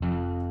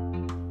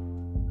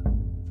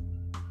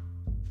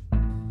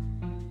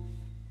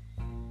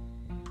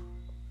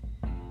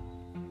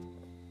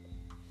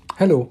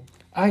Hello,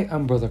 I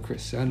am Brother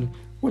Chris, and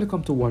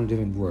welcome to One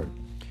Living Word,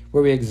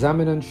 where we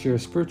examine and share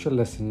spiritual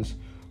lessons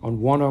on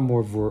one or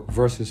more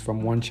verses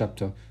from one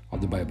chapter of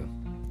the Bible.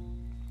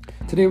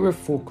 Today we're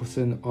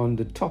focusing on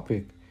the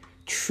topic,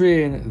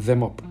 Train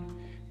Them Up,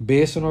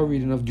 based on our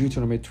reading of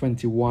Deuteronomy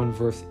 21,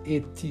 verse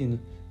 18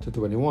 to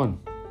 21.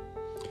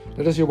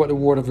 Let us hear what the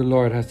word of the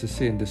Lord has to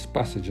say in this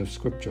passage of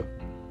Scripture.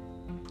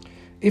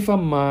 If a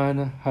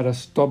man had a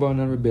stubborn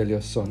and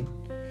rebellious son,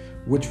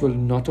 which will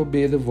not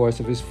obey the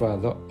voice of his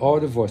father or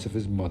the voice of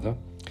his mother,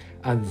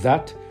 and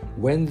that,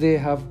 when they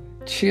have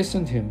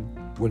chastened him,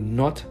 will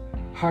not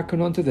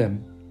hearken unto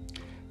them,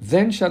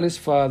 then shall his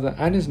father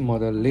and his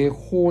mother lay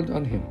hold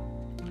on him,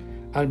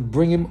 and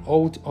bring him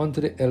out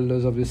unto the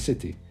elders of the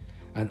city,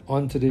 and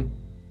unto his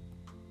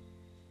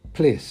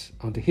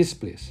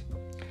place.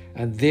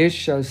 And they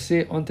shall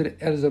say unto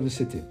the elders of the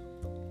city,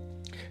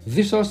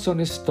 This our son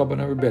is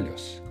stubborn and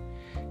rebellious.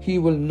 He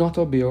will not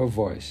obey our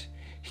voice.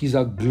 He is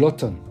a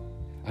glutton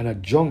and a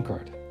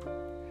drunkard.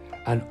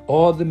 And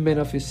all the men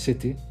of his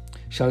city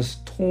shall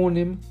stone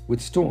him with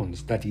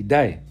stones, that he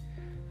die.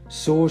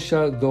 So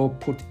shalt thou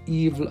put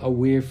evil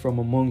away from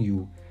among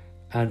you,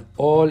 and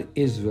all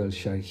Israel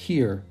shall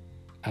hear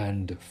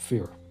and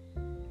fear.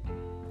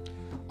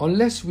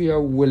 Unless we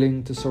are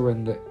willing to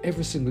surrender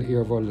every single area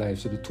of our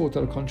lives to the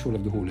total control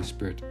of the Holy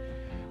Spirit,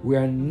 we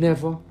are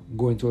never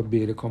going to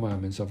obey the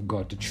commandments of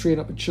God to train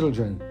up the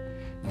children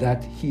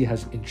that He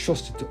has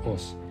entrusted to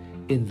us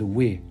in the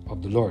way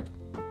of the Lord.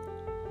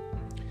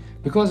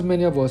 Because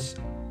many of us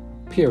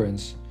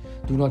parents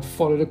do not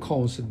follow the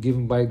counsel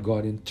given by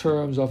God in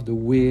terms of the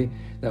way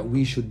that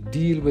we should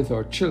deal with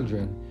our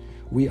children,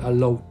 we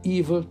allow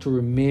evil to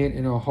remain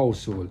in our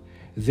household,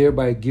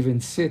 thereby giving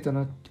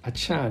Satan a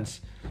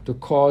chance to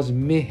cause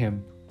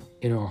mayhem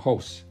in our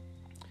house.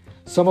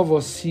 Some of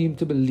us seem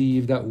to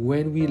believe that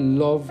when we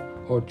love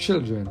our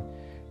children,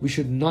 we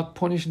should not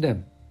punish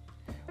them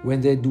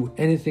when they do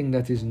anything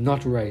that is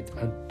not right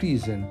and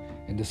pleasing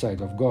in the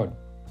sight of God.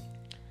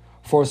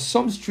 For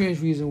some strange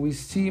reason, we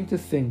seem to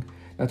think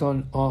that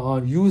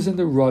on using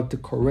the rod to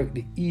correct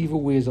the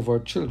evil ways of our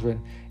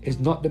children is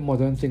not the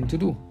modern thing to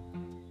do.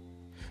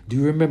 Do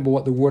you remember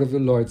what the word of the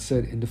Lord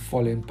said in the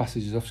following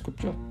passages of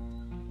Scripture?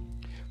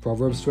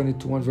 Proverbs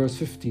 22 and verse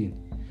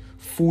 15.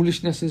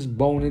 Foolishness is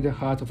bound in the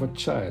heart of a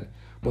child,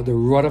 but the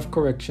rod of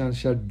correction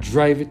shall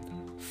drive it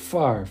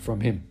far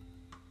from him.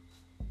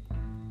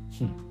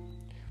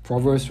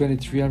 Proverbs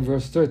 23 and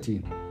verse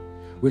 13.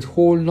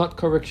 Withhold not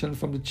correction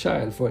from the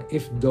child, for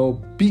if thou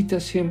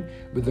beatest him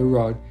with the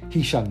rod,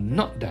 he shall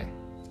not die.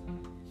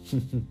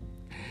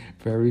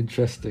 Very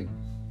interesting.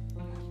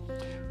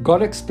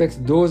 God expects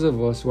those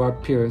of us who are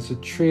parents to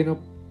train up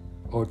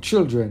our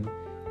children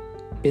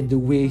in the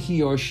way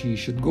he or she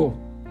should go.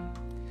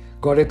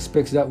 God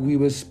expects that we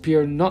will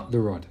spare not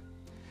the rod.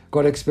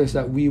 God expects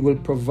that we will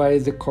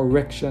provide the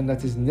correction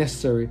that is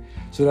necessary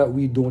so that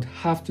we don't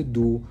have to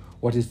do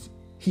what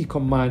he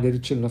commanded the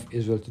children of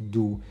Israel to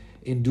do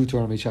in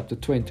Deuteronomy chapter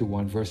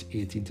 21, verse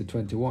 18 to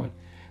 21.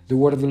 The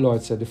word of the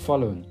Lord said the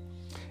following: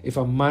 If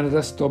a man has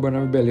a stubborn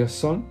and rebellious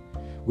son,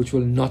 which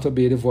will not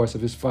obey the voice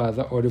of his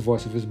father or the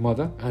voice of his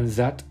mother, and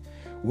that,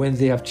 when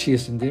they have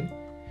chastened him,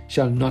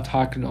 shall not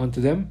hearken unto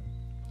them,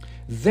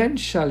 then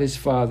shall his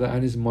father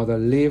and his mother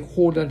lay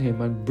hold on him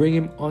and bring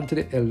him unto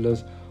the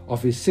elders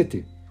of his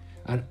city,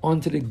 and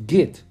unto the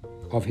gate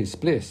of his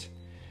place.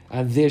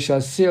 And they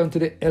shall say unto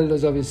the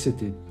elders of his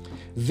city,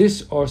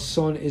 This our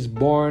son is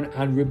born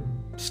and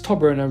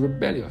stubborn and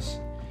rebellious.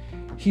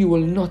 He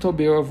will not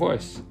obey our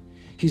voice.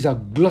 He's a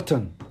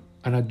glutton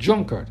and a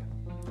drunkard.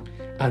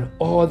 And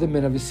all the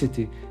men of the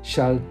city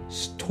shall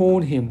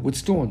stone him with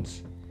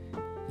stones,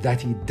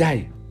 that he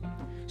die.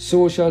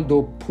 So shall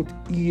thou put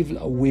evil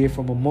away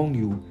from among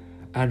you,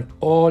 and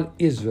all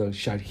Israel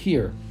shall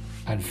hear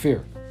and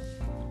fear.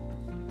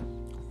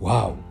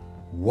 Wow,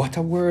 what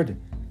a word!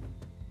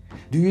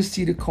 Do you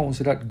see the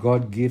counsel that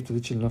God gave to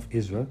the children of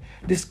Israel?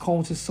 This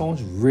counsel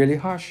sounds really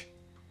harsh.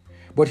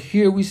 But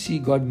here we see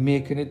God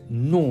making it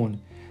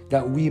known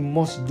that we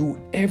must do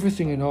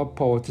everything in our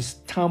power to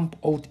stamp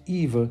out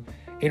evil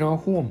in our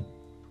home.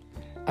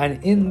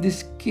 And in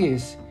this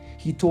case,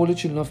 he told the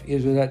children of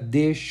Israel that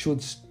they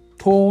should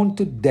stone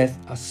to death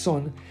a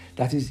son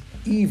that is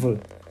evil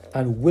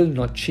and will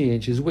not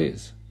change his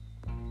ways.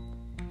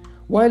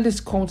 While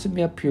this counsel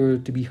may appear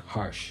to be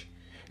harsh,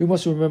 we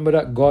must remember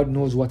that God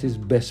knows what is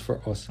best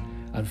for us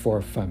and for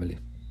our family.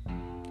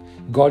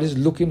 God is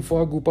looking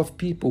for a group of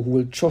people who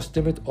will trust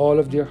Him with all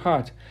of their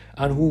heart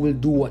and who will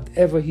do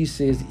whatever He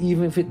says,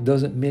 even if it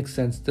doesn't make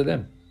sense to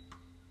them.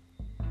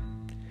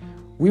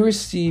 We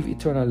receive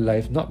eternal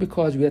life not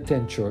because we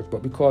attend church,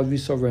 but because we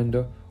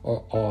surrender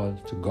our all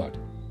to God.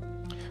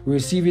 We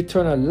receive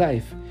eternal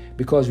life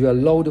because we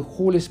allow the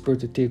Holy Spirit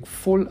to take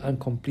full and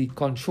complete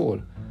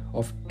control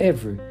of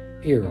every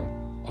area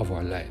of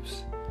our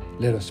lives.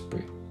 Let us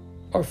pray.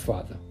 Our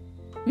Father,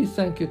 we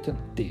thank you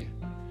today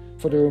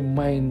for the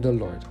reminder,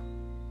 Lord.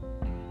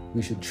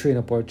 We should train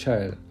up our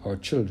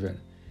children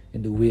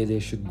in the way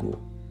they should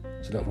go,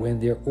 so that when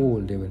they're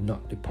old, they will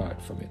not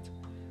depart from it.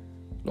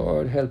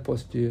 Lord, help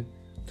us to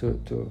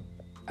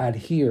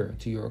adhere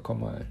to your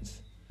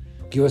commands.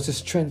 Give us the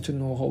strength to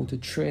know how to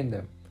train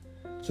them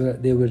so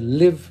that they will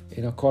live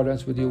in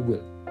accordance with your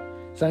will.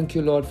 Thank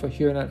you, Lord, for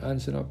hearing and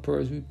answering our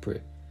prayers, we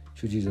pray.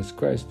 Through Jesus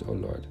Christ, our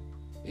Lord.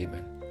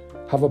 Amen.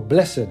 Have a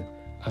blessed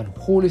and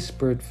Holy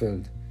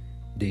Spirit-filled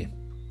day.